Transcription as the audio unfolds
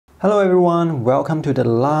Hello everyone, welcome to the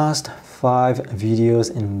last 5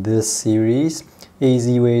 videos in this series,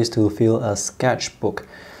 Easy Ways to Fill a Sketchbook.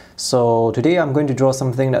 So today I'm going to draw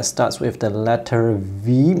something that starts with the letter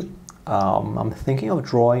V. I'm thinking of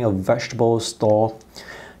drawing a vegetable store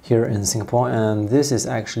here in Singapore, and this is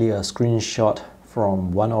actually a screenshot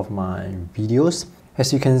from one of my videos.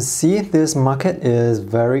 As you can see, this market is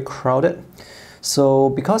very crowded. So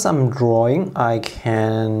because I'm drawing, I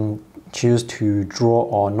can choose to draw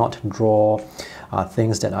or not draw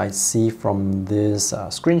things that I see from this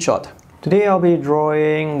screenshot. Today I'll be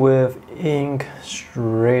drawing with ink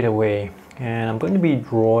straight away, and I'm going to be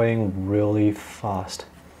drawing really fast.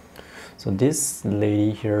 So this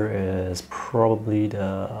lady here is probably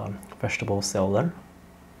the vegetable seller.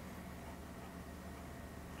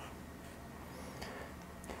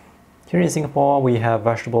 Here in Singapore, we have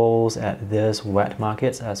vegetables at these wet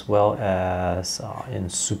markets as well as in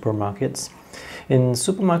supermarkets. In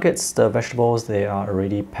supermarkets, the vegetables, they are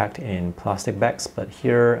already packed in plastic bags, but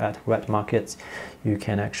here at wet markets, you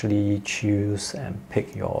can actually choose and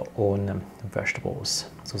pick your own vegetables.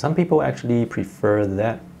 So some people actually prefer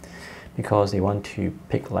that because they want to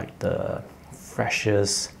pick like the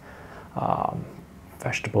freshest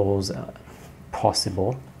vegetables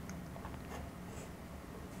possible.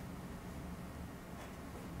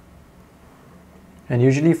 And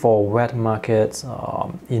usually for wet markets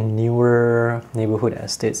in newer neighborhood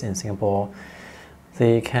estates in Singapore,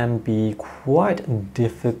 they can be quite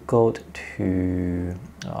difficult to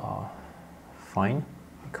find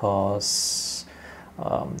because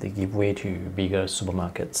they give way to bigger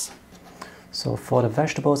supermarkets. So for the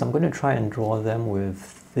vegetables, I'm going to try and draw them with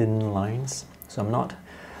thin lines. So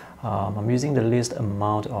I'm using the least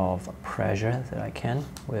amount of pressure that I can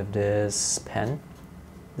with this pen.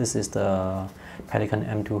 This is the Pelikan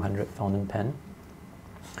M200 fountain pen.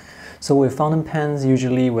 So with fountain pens,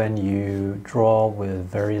 usually when you draw with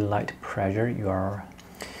very light pressure,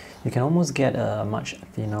 you can almost get a much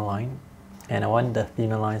thinner line. And I want the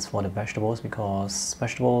thinner lines for the vegetables because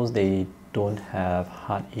vegetables, they don't have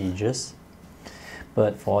hard edges.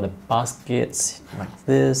 But for the baskets like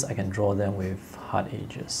this, I can draw them with hard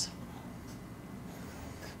edges.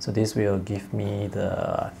 So this will give me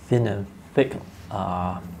the thin and thick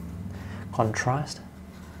contrast,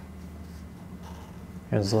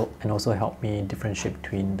 and also help me differentiate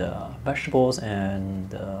between the vegetables and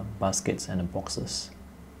the baskets and the boxes.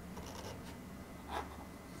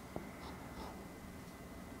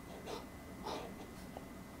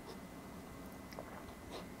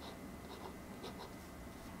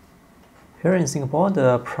 Here in Singapore,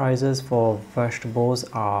 the prices for vegetables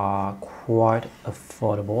are quite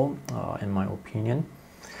affordable, in my opinion.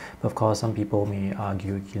 Of course, some people may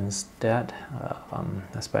argue against that,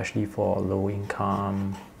 especially for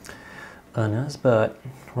low-income earners, but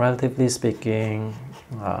relatively speaking,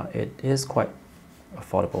 it is quite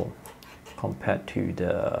affordable compared to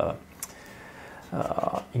the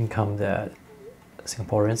income that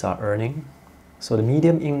Singaporeans are earning. So the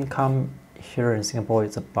median income here in Singapore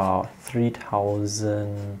is about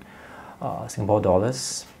 3,000 Singapore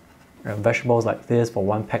dollars. And vegetables like this, for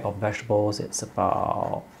one pack of vegetables, it's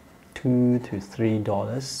about $2 to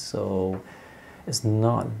 $3, so it's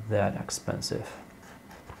not that expensive.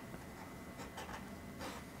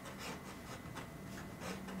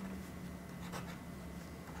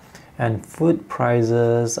 And food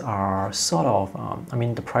prices are sort of,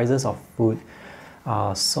 the prices of food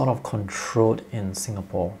are sort of controlled in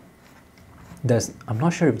Singapore. I'm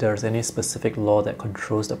not sure if there's any specific law that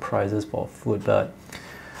controls the prices for food, but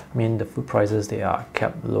the food prices, they are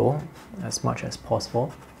kept low as much as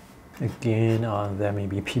possible. Again, there may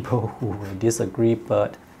be people who will disagree,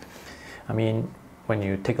 but when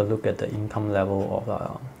you take a look at the income level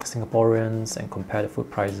of Singaporeans and compare the food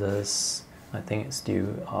prices, I think it's still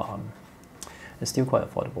quite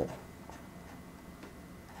affordable.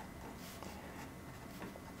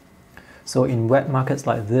 So in wet markets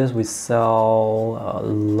like this, we sell a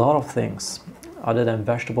lot of things. Other than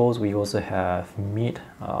vegetables, we also have meat,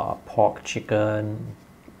 pork, chicken,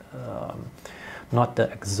 not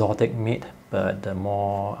the exotic meat, but the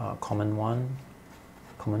more common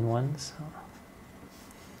ones.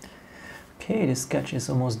 Okay, the sketch is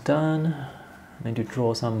almost done. I need to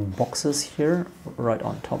draw some boxes here right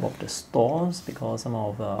on top of the stores because some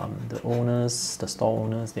of the store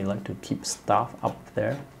owners, they like to keep stuff up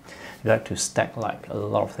there. They like to stack like a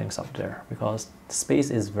lot of things up there because the space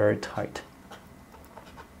is very tight.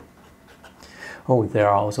 Oh, there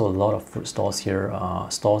are also a lot of fruit stores here,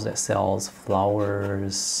 stores that sells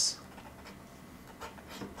flowers.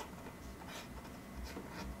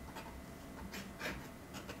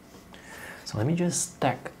 So let me just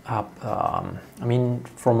stack up. I mean,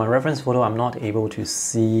 from my reference photo, I'm not able to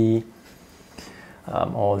see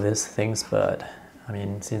all these things, but I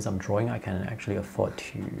mean, since I'm drawing, I can actually afford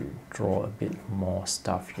to draw a bit more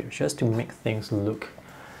stuff here, just to make things look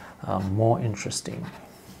more interesting.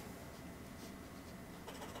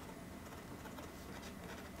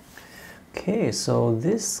 Okay, so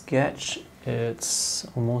this sketch, it's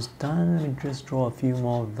almost done. Let me just draw a few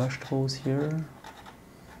more vegetables here.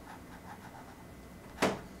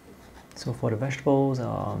 So for the vegetables,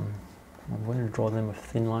 I'm going to draw them with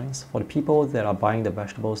thin lines. For the people that are buying the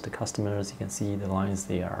vegetables, the customers, you can see the lines,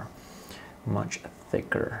 they are much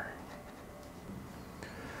thicker.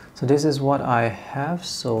 So this is what I have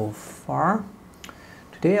so far.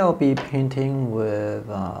 Today I'll be painting with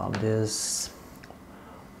this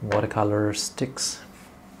watercolor sticks.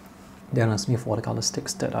 Dana Smith watercolor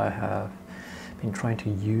sticks that I have been trying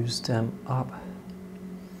to use them up.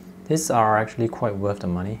 These are actually quite worth the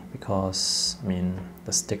money because, I mean,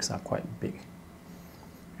 the sticks are quite big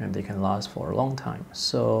and they can last for a long time.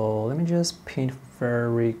 So let me just paint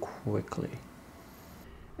very quickly.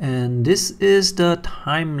 And this is the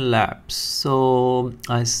time lapse. So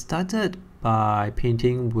I started by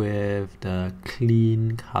painting with the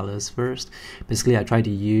clean colors first. Basically, I try to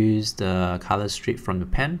use the colors straight from the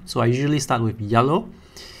pen. So I usually start with yellow.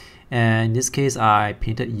 And in this case, I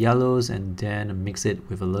painted yellows and then mix it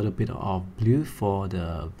with a little bit of blue for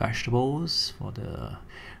the vegetables, for the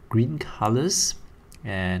green colors.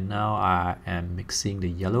 And now I am mixing the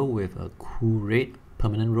yellow with a cool red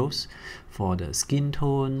permanent rose for the skin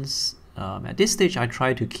tones. At this stage, I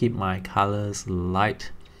try to keep my colors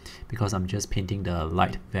light because I'm just painting the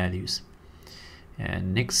light values.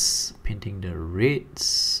 And next, painting the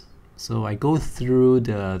reds. So I go through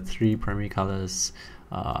the three primary colors,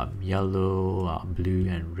 yellow, blue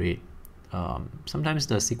and red. Sometimes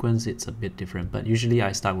the sequence it's a bit different, but usually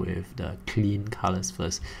I start with the clean colors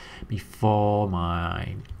first before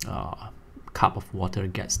my cup of water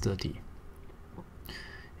gets dirty.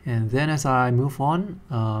 And then as I move on,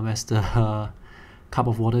 as the cup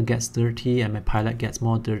of water gets dirty and my palette gets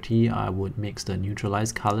more dirty, I would mix the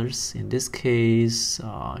neutralized colors. In this case,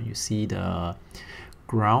 you see the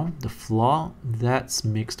ground, the floor, that's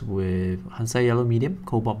mixed with Hansa Yellow Medium,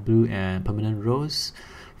 Cobalt Blue and Permanent Rose.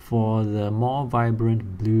 For the more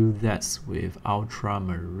vibrant blue, that's with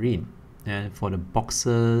Ultramarine. And for the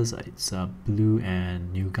boxes, it's a blue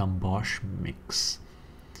and New Gamboge mix.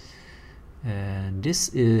 And this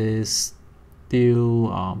is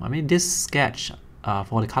still, I mean, this sketch,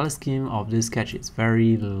 for the color scheme of this sketch, it's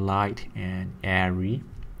very light and airy.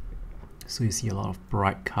 So you see a lot of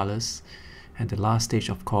bright colors. And the last stage,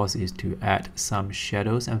 of course, is to add some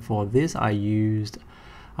shadows. And for this, I used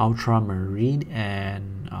Ultramarine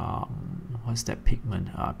and what's that pigment?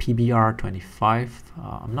 PBR 25.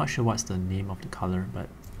 I'm not sure what's the name of the color, but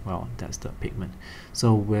well, that's the pigment.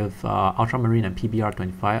 So with Ultramarine and PBR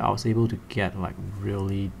 25, I was able to get like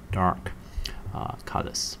really dark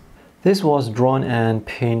colors. This was drawn and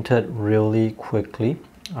painted really quickly.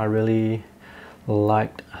 I really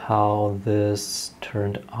liked how this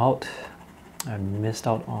turned out. I missed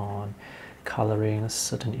out on coloring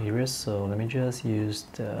certain areas, so let me just use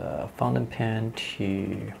the fountain pen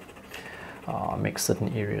to make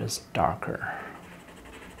certain areas darker.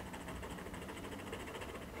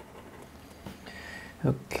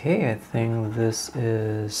 Okay, I think this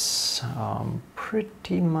is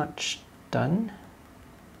pretty much done.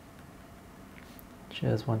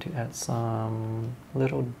 Just want to add some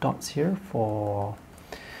little dots here for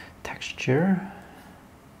texture.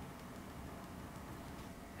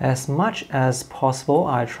 As much as possible,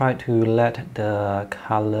 I try to let the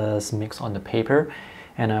colors mix on the paper,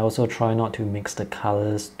 and I also try not to mix the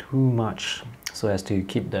colors too much so as to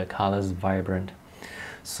keep the colors vibrant.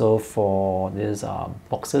 So for these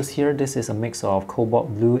boxes here, this is a mix of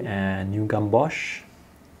Cobalt Blue and New Gamboge.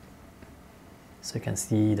 So you can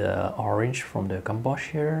see the orange from the Gamboge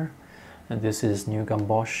here, and this is New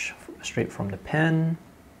Gamboge straight from the pen.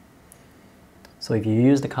 So if you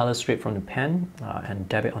use the color straight from the pen and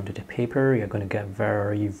dab it onto the paper, you're going to get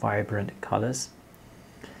very vibrant colors.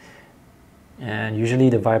 And usually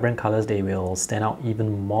the vibrant colors, they will stand out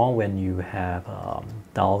even more when you have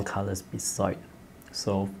dull colors beside.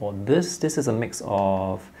 So for this is a mix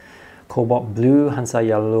of Cobalt Blue, Hansa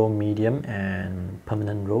Yellow Medium and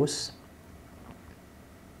Permanent Rose.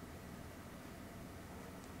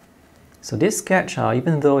 So this sketch,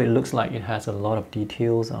 even though it looks like it has a lot of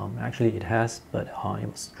details, actually it has, but it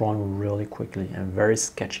was drawn really quickly and very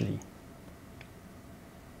sketchily.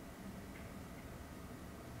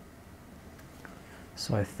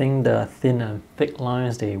 So I think the thin and thick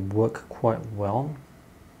lines, they work quite well.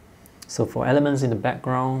 So for elements in the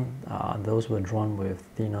background, those were drawn with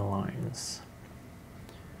thinner lines.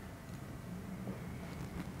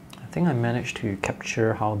 I think I managed to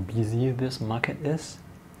capture how busy this market is.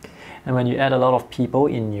 And when you add a lot of people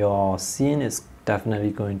in your scene, it's definitely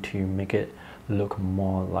going to make it look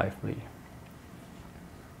more lively.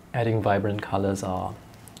 Adding vibrant colors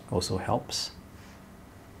also helps.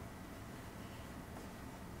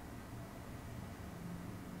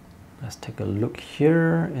 Let's take a look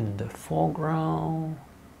here in the foreground.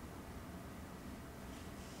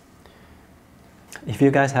 If you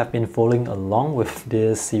guys have been following along with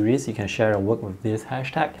this series, you can share your work with this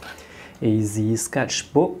hashtag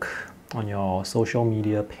azsketchbook on your social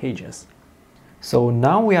media pages. So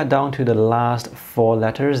now we are down to the last 4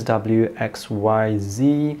 letters, W, X, Y,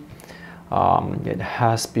 Z. It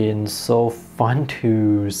has been so fun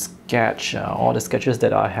to sketch all the sketches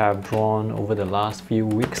that I have drawn over the last few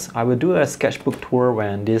weeks. I will do a sketchbook tour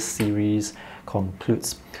when this series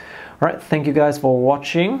concludes. Alright, thank you guys for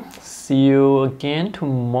watching. See you again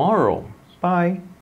tomorrow. Bye.